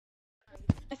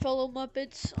fellow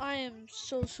Muppets. I am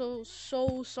so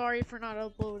sorry for not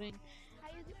uploading. How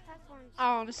you get platforms?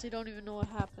 I honestly don't even know what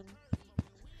happened.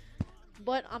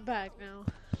 But I'm back now.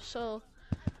 So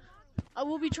I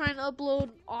will be trying to upload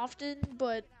often,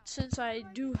 but since I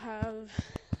do have,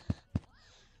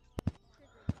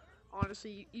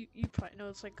 honestly, you probably know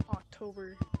it's like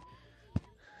October.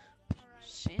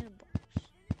 Sandbox.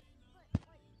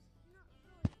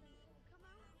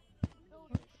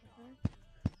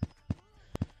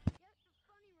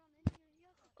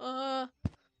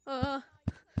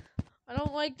 I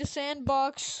don't like the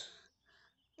sandbox.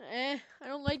 I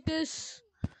don't like this.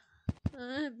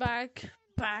 Back,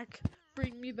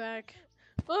 bring me back.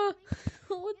 What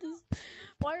is?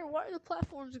 Why are the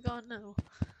platforms gone now?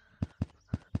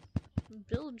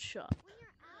 Build shop.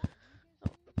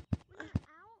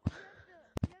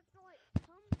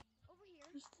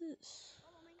 What's this?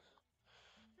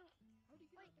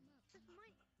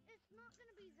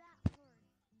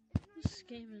 This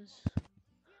game is.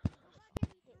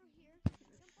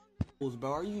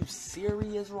 Bro, are you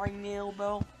serious right now,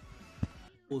 bro?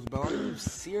 Bro, are you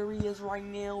serious right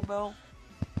now, bro? Are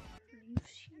you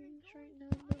serious right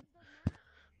now, bro?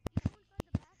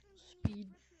 Speed.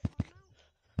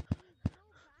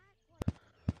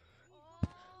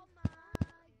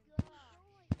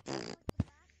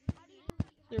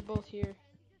 They're both here.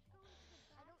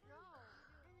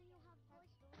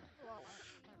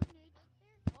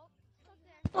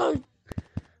 Oh!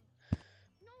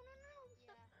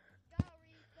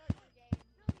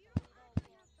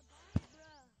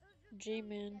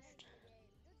 J-Man.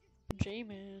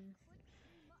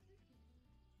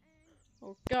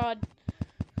 Oh god.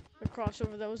 A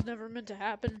crossover that was never meant to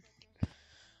happen.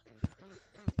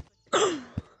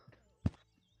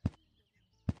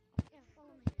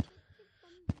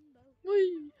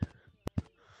 Whee!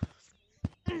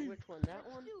 Which one? That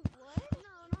one? No,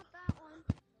 not that one.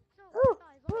 So,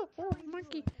 guys, let me tell you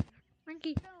Monkey. something.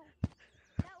 Monkey. So,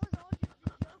 that was all just a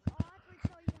joke. I'll actually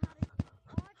show you how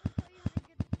to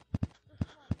get the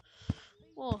slice.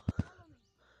 Whoa. Follow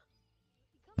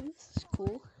me. This is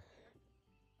cool.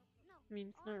 I mean,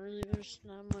 not really, there's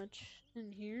not much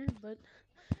in here, but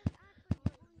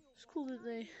it's cool that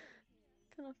they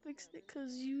kind of fixed it,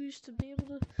 because you used to be able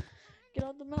to get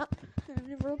on the map, and I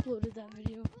never uploaded that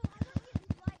video.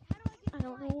 I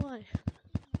don't know why.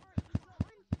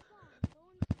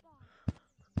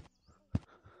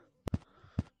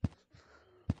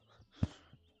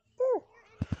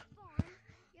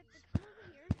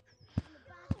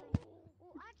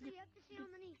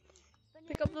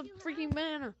 Pick up the freaking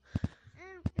banana.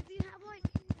 And if you have like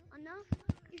enough,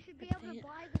 you should be able to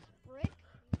buy this brick.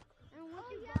 And once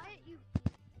you buy it, you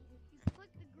click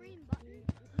the green button.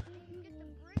 You get the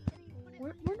brick and you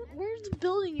put it. Where's the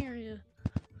building area?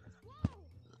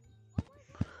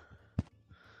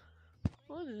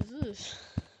 What is this?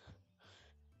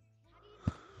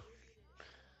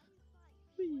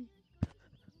 Whee.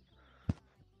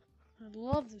 I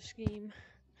love this game.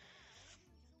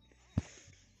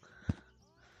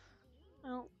 I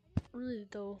don't really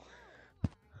though.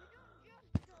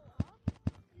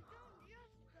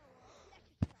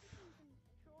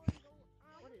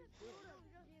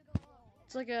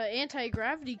 It's like an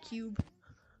anti-gravity cube.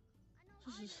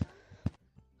 This is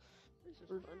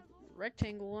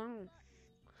rectangle.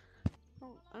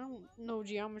 I don't know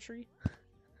geometry.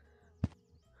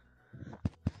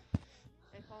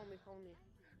 Hey, follow me.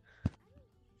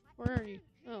 Where are you?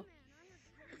 Oh.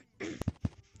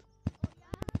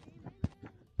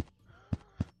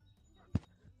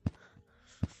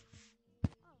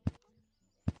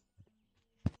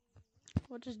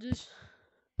 What is this?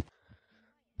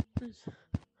 This.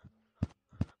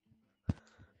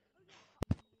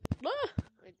 Ah!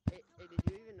 Hey, did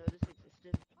you even know this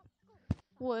existed?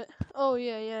 What? Oh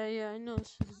yeah. I know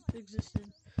this existed.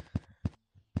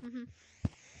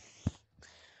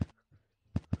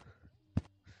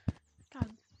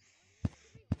 God.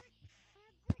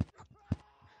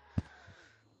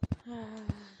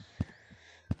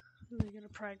 Really gotta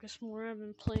practice more. I've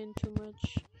been playing too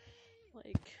much.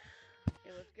 Like,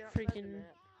 Hey, let's get freaking. the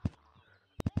map.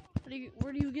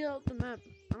 Where do you get out the map?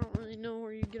 I don't really know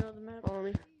where you get out the map. Follow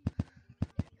me.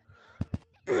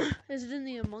 Is it in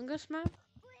the Among Us map?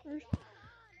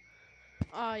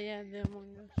 Oh yeah, the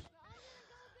Among Us.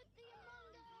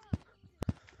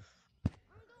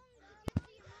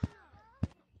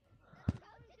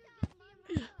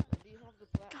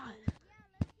 God.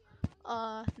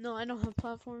 No, I don't have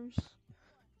platforms.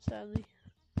 Sadly.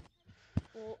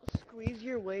 Well, squeeze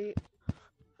your weight,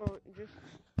 or just.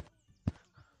 Can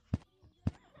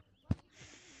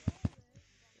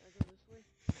I go this way?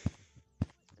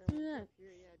 Look at that.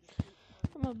 Here, yeah,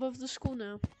 I'm above the school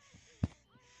now.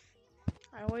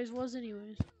 I always was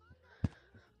anyways.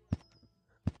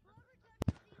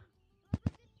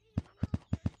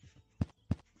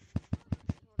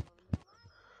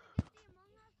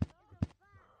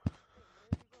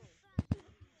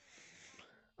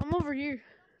 I'm over here.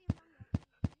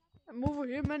 I'm over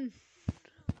here, man.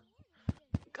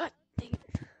 God dang it.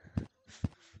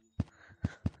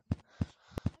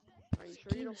 Are you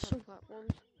sure you don't have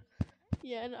platforms?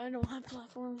 Yeah, I don't have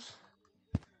platforms.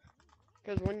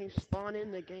 Because when you spawn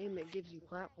in the game, it gives you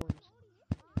platforms.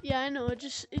 Yeah, I know. It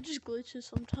just glitches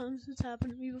sometimes. It's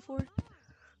happened to me before.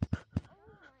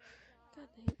 God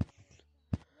dang it.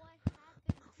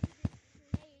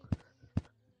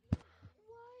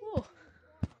 Whoa.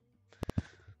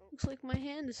 Looks like my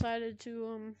hand decided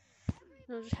to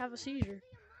just have a seizure.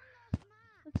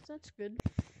 That's good.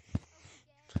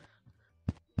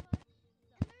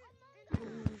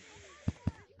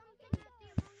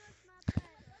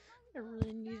 I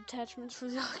really need attachments for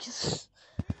the Oculus.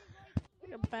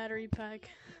 Like a battery pack.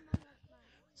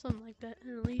 Something like that.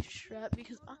 And a leash strap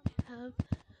because I have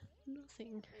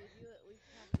nothing.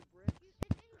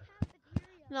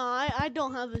 No, I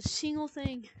don't have a single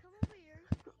thing.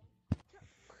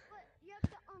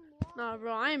 Nah,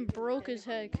 bro, I am broke as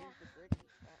heck.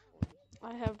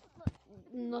 I have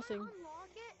nothing.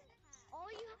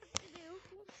 All you have to do,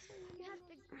 you have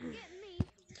to get me,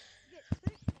 get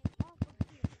Christian off of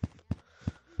here.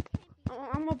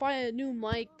 I'm gonna buy a new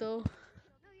mic though.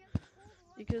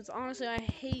 Because honestly, I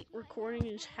hate recording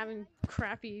and just having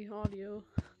crappy audio.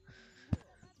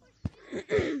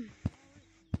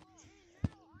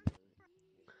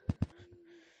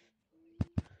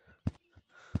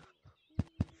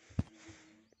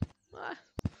 Ah.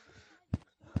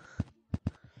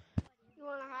 You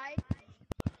wanna hide?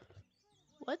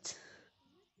 What?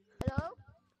 Hello?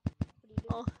 What are you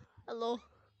doing? Oh, hello.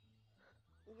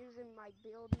 I'm using my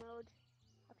build mode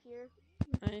up here.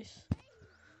 Nice.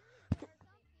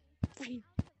 Freaking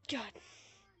God.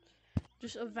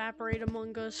 Just evaporate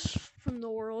Among Us from the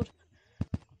world.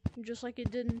 Just like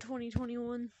it did in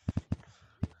 2021.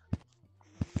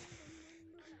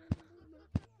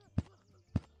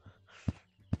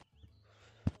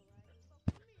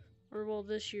 Or well,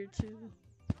 this year too.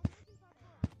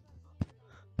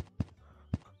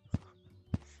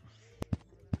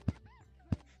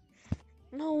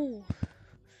 No!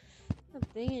 God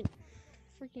dang it.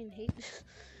 Freaking hate this.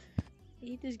 I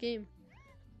hate this game.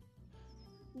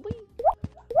 Whee!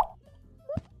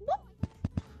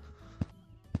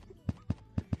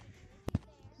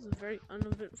 This is a very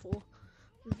uneventful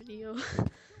video.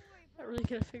 I really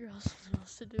gotta figure out something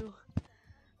else to do.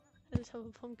 I just have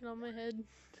a pumpkin on my head,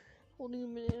 holding a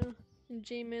banana, and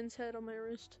J-Man's head on my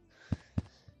wrist.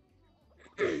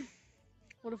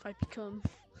 What if I become?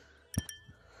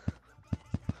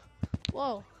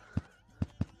 Whoa!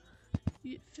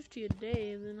 You get 50 a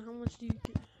day, and then how much do you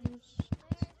get?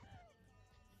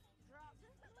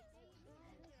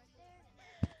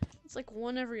 It's like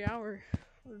one every hour,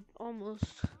 or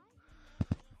almost.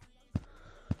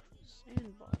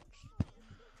 Sandbox.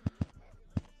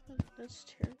 That's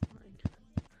terrifying.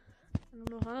 I don't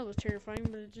know how that was terrifying,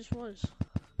 but it just was.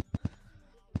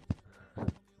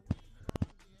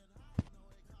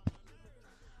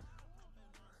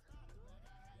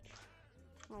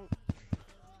 Oh.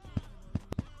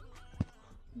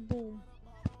 Boom.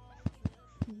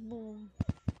 Boom.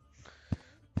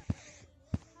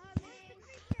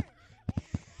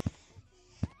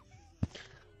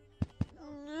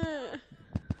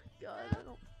 God, I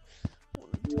don't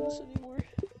want to do this anymore.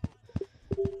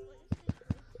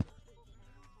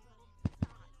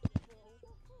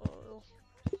 Oh,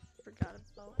 forgot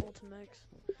about Ultimax.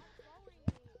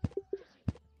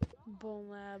 Bone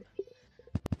Lab.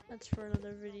 That's for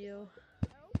another video.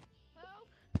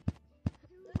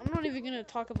 I'm not even gonna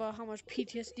talk about how much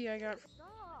PTSD I got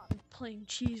from playing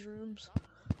Cheese Rooms.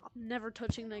 I'm never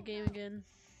touching that game again.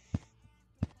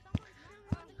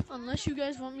 Unless you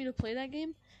guys want me to play that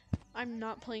game, I'm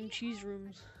not playing Cheese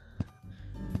Rooms.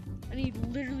 I need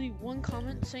literally one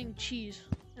comment saying cheese,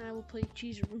 and I will play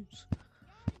Cheese Rooms.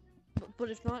 But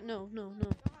if not, no.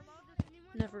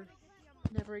 Never.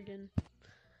 Never again.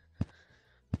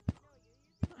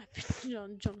 I've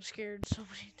been jump scared so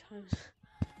many times.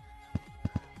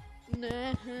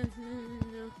 Nah,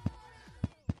 no.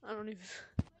 I don't even.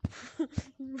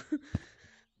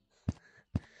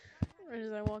 Right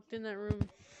as I walked in that room.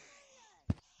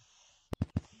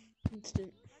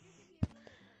 Instant.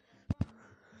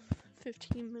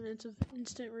 15 minutes of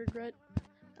instant regret.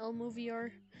 Elmo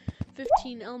VR.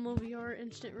 15 Elmo VR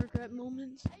instant regret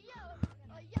moments.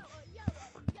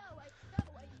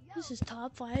 This is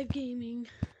top 5 gaming.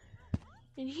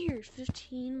 And here's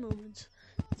 15 moments.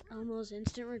 It's Elmo's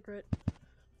instant regret.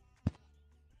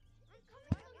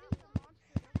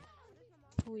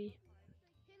 We.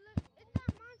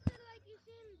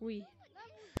 We.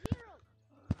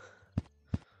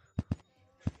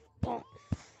 Oh.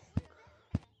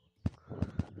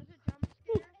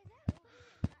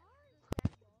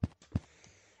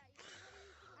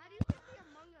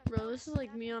 Bro, this is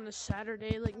like me on a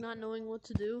Saturday, like not knowing what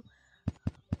to do.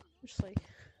 Just like,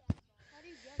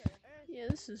 yeah,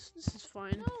 this is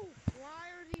fine. No, why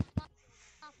are these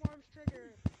platforms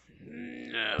triggered?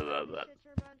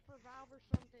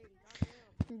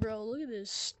 Bro, look at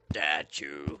this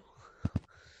statue.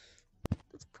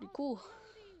 That's pretty cool.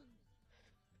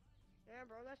 Yeah,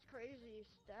 bro, that's crazy.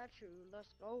 Statue,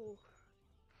 let's go.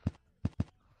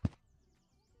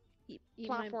 Eat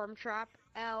Platform trap,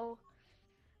 L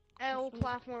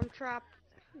platform trap.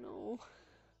 No.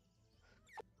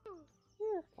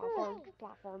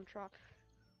 Platform trap.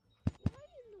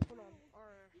 Hold on, I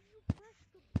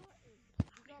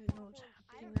don't even know what's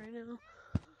happening right now.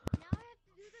 Now I have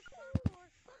to do this parkour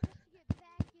just to get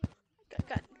back in.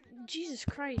 God, Jesus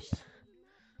Christ.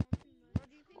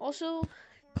 Also,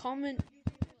 comment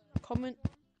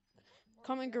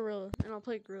gorilla, and I'll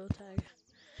play gorilla tag.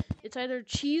 It's either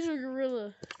cheese or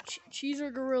gorilla. Cheese or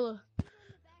gorilla.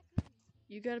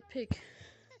 You gotta pick.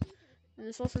 And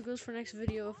this also goes for next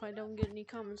video if I don't get any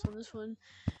comments on this one.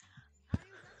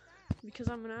 Because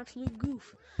I'm an absolute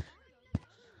goof.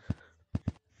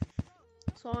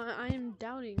 So I am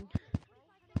doubting.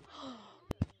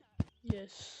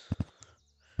 Yes.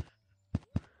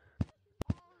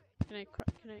 Can I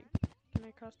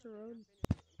cross the road?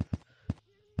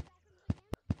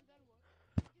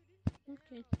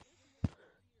 Okay.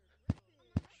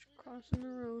 Just crossing the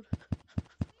road.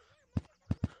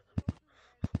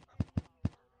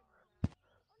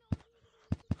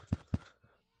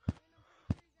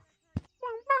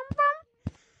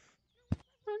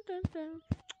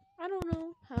 I don't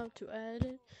know how to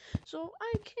edit, so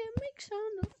I can't make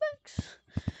sound effects.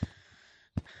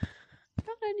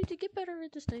 God, I need to get better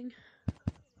at this thing.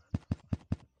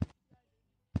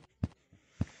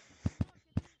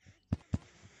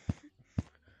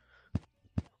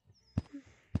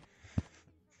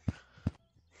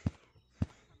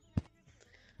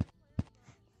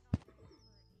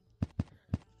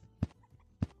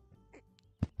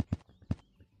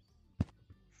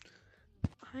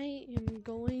 I am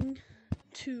going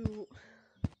to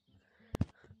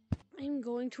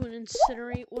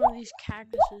incinerate one of these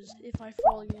cactuses if I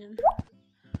fall again.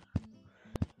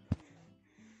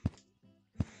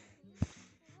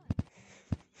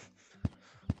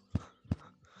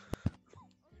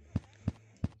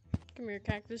 Come here,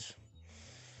 cactus.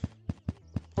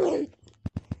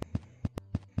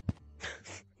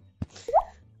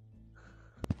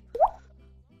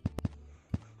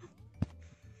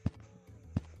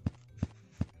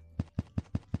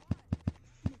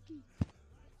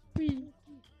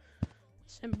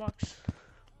 Sandbox.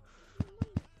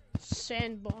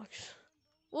 Sandbox.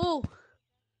 Whoa!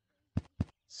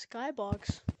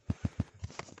 Skybox.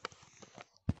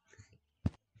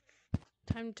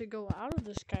 Time to go out of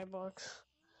the skybox.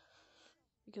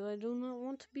 Because I do not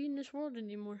want to be in this world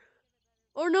anymore.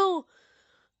 Or no!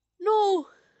 No!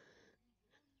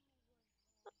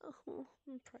 Oh,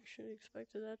 I probably should have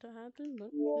expected that to happen,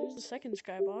 but there's the second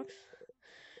skybox.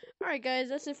 Alright guys,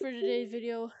 that's it for today's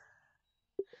video.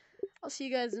 I'll see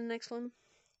you guys in the next one.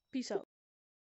 Peace out.